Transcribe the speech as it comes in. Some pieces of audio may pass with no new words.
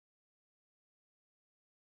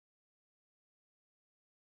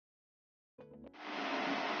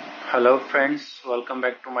Hello friends, welcome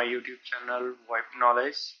back to my YouTube channel VoIP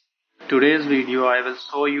Knowledge. Today's video I will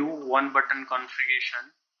show you one button configuration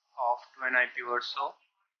of an IP Verso.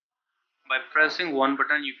 By pressing one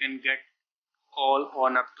button you can get call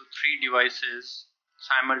on up to 3 devices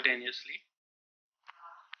simultaneously.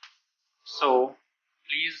 So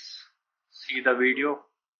please see the video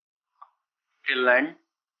till end,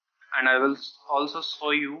 and I will also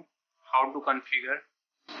show you how to configure.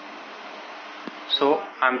 So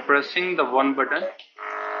I'm pressing the one button,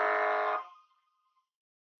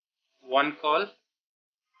 one call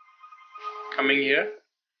coming here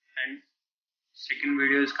and second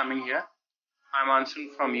video is coming here. I'm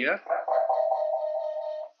answering from here,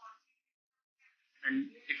 and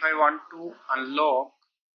if I want to unlock,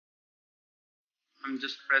 I'm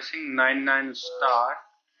just pressing 99 star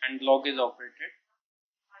and lock is operated.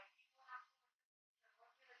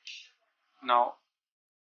 Now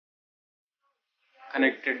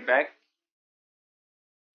connected back.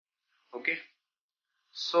 Okay,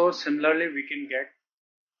 so similarly we can get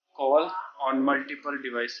call on multiple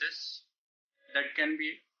devices, that can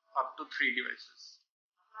be up to 3 devices,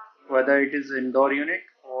 whether it is indoor unit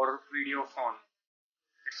or video phone.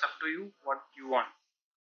 It's up to you what you want.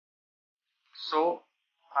 So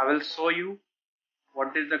I will show you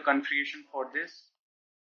what is the configuration for this.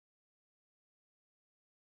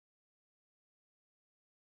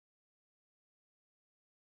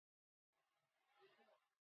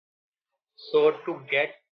 So to get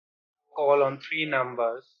call on 3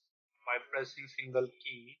 numbers by pressing single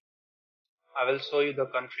key, I will show you the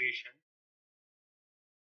configuration.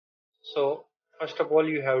 So first of all,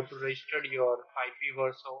 you have to register your IP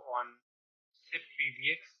Verso on SIP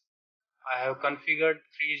PBX. I have configured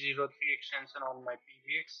 303 extension on my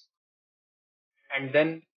PBX, and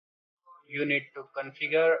then you need to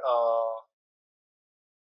configure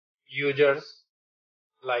users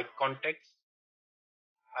like contacts.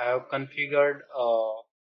 I have configured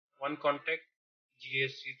one contact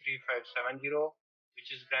GSC3570, which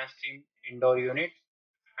is Grandstream indoor unit,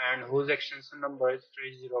 and whose extension number is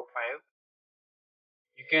 305.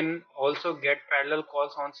 You can also get parallel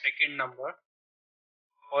calls on second number,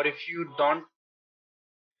 or if you don't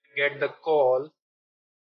get the call,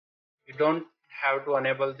 you don't have to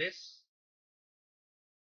enable this.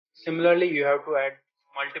 Similarly, you have to add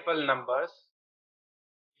multiple numbers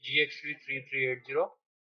GSC3380,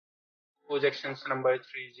 whose extension number is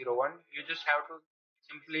 301. You just have to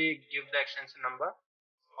simply give the extension number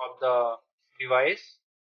of the device.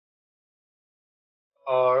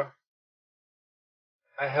 Or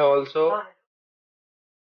I have also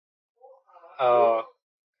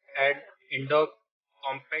add Indoor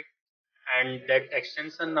Compact, and that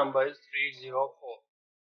extension number is 304.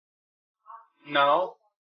 Now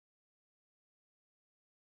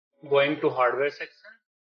going to hardware section,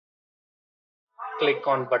 click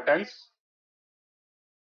on buttons.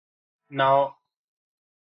 Now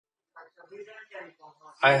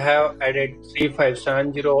I have added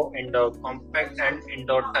 3570 Indoor Compact and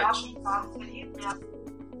Indoor Touch,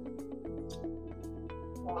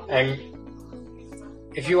 and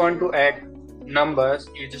if you want to add numbers,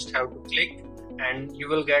 you just have to click and you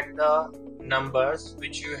will get the numbers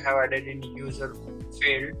which you have added in user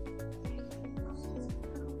field.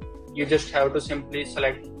 You just have to simply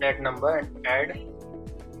select that number and add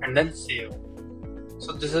and then save.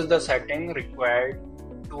 So this is the setting required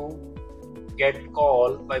to get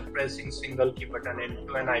call by pressing single key button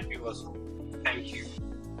into an IP Verso. Thank you.